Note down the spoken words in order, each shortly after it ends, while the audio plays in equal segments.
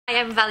Hi,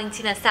 I'm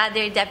Valentina,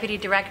 Deputy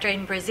Director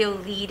in Brazil,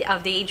 lead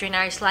of the Adrienne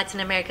Arsht Latin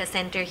America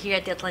Center here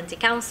at the Atlantic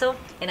Council,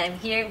 and I'm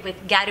here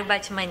with Garo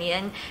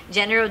Batmanian,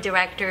 General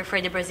Director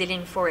for the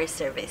Brazilian Forest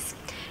Service.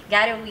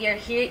 Garo, we are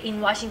here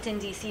in Washington,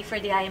 D.C. for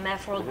the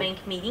IMF World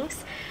Bank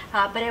meetings,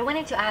 but I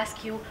wanted to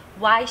ask you,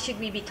 why should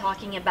we be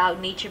talking about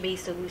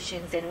nature-based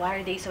solutions and why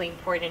are they so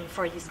important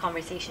for these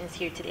conversations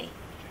here today?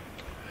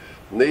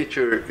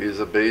 Nature is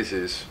a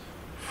basis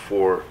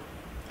for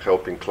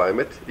helping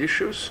climate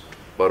issues,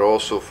 but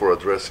also for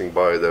addressing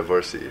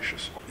biodiversity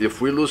issues.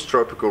 If we lose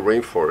tropical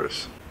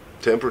rainforests,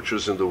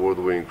 temperatures in the world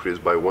will increase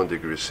by 1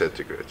 degree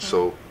centigrade.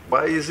 So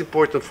why is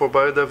important for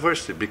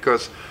biodiversity?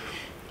 Because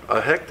a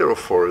hectare of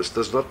forest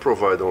does not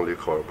provide only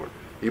carbon.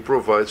 It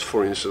provides,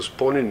 for instance,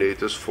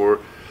 pollinators for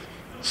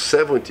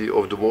 70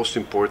 of the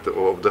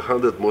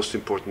 100 most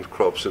important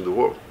crops in the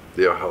world.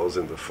 They are housed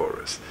in the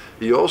forest.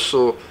 It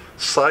also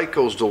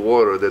cycles the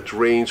water that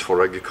rains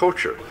for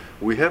agriculture.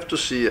 We have to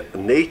see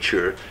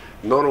nature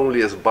not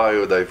only as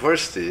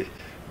biodiversity,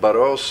 but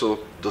also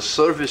the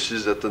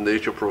services that the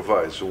nature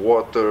provides: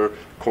 water,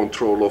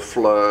 control of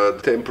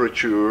flood,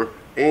 temperature,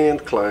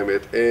 and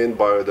climate, and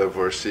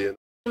biodiversity.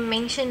 You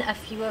mentioned a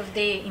few of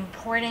the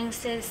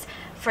importances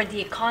for the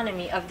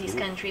economy of these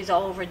countries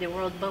all over the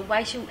world, but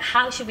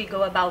how should we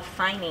go about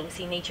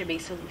financing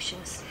nature-based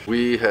solutions?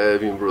 We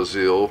have in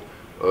Brazil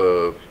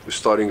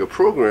starting a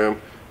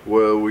program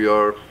where we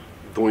are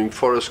doing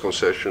forest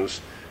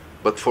concessions,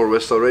 but for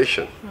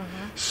restoration.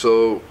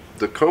 So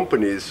the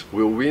companies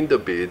will win the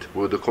bid,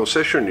 with the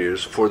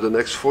concessionaires for the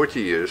next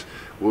 40 years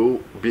will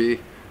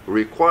be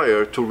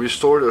required to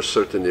restore a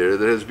certain area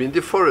that has been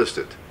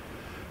deforested.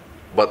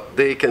 But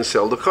they can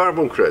sell the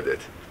carbon credit,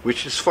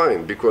 which is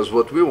fine, because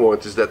what we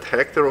want is that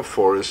hectare of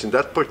forest in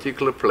that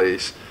particular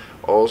place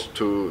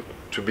also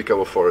to become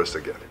a forest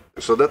again.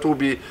 So that will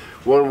be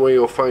one way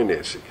of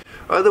financing.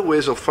 Other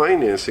ways of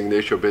financing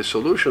nature-based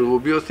solutions will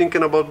be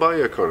thinking about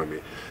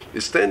bioeconomy.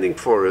 Standing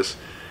forests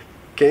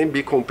can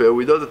be compared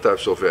with other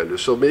types of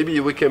values. So maybe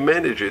we can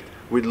manage it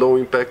with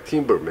low-impact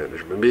timber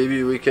management.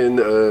 Maybe we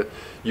can,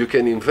 you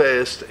can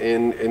invest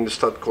and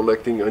start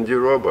collecting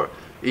andiroba.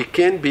 It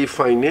can be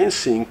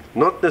financing,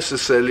 not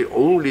necessarily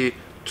only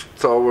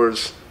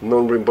towards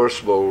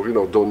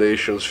non-reimbursable,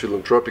 donations,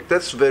 philanthropic.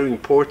 That's very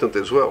important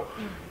as well.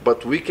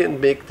 But we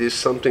can make this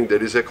something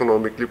that is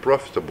economically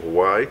profitable.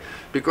 Why?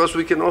 Because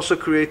we can also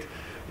create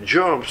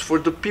jobs for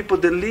the people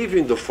that live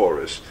in the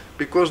forest,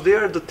 because they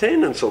are the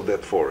tenants of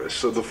that forest,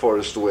 so the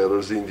forest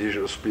dwellers, the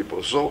indigenous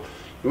people. So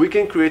we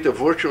can create a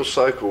virtual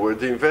cycle where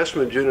the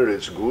investment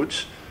generates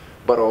goods,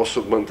 but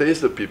also maintains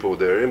the people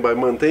there, and by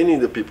maintaining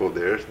the people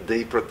there,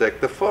 they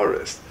protect the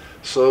forest.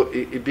 So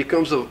it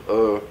becomes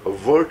a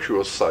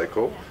virtuous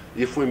cycle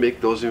if we make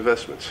those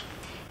investments.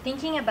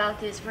 Thinking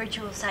about this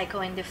virtual cycle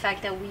and the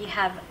fact that we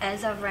have,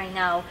 as of right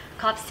now,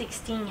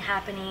 COP16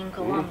 happening in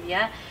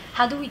Colombia,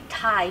 how do we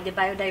tie the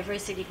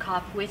biodiversity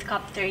COP with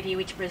COP30,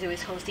 which Brazil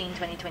is hosting in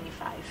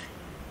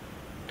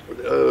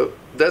 2025?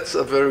 That's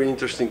a very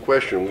interesting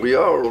question. We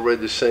are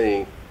already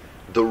saying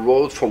the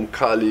road from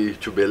Cali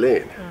to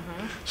Belém.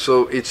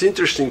 So it's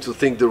interesting to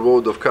think the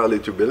road of Cali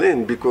to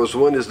Belém, because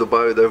one is the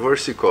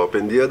biodiversity COP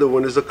and the other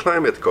one is the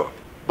climate COP.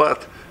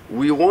 But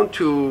we want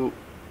to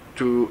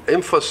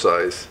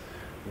emphasize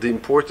the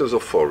importance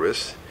of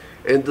forests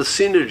and the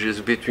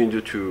synergies between the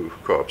two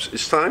COPs.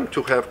 It's time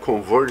to have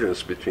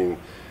convergence between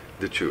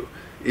the two.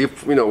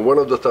 If one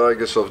of the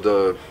targets of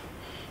the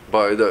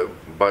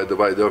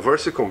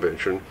Biodiversity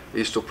Convention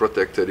is to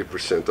protect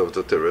 30% of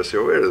the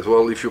terrestrial areas.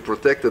 Well, if you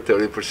protect the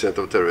 30%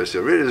 of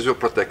terrestrial areas, you're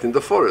protecting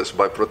the forest.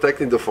 By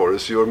protecting the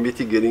forest, you're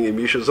mitigating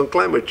emissions on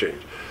climate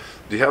change.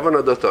 Do you have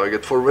another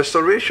target for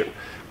restoration?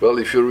 Well,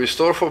 if you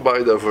restore for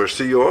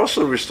biodiversity, you're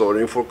also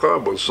restoring for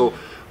carbon. So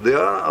there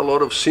are a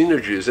lot of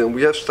synergies, and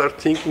we have to start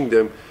thinking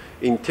them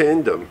in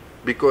tandem,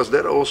 because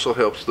that also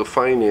helps the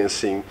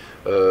financing,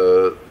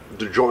 the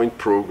joint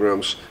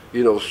programs.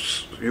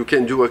 You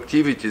can do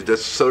activities that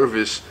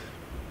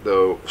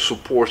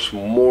supports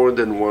more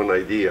than one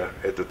idea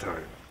at a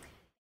time.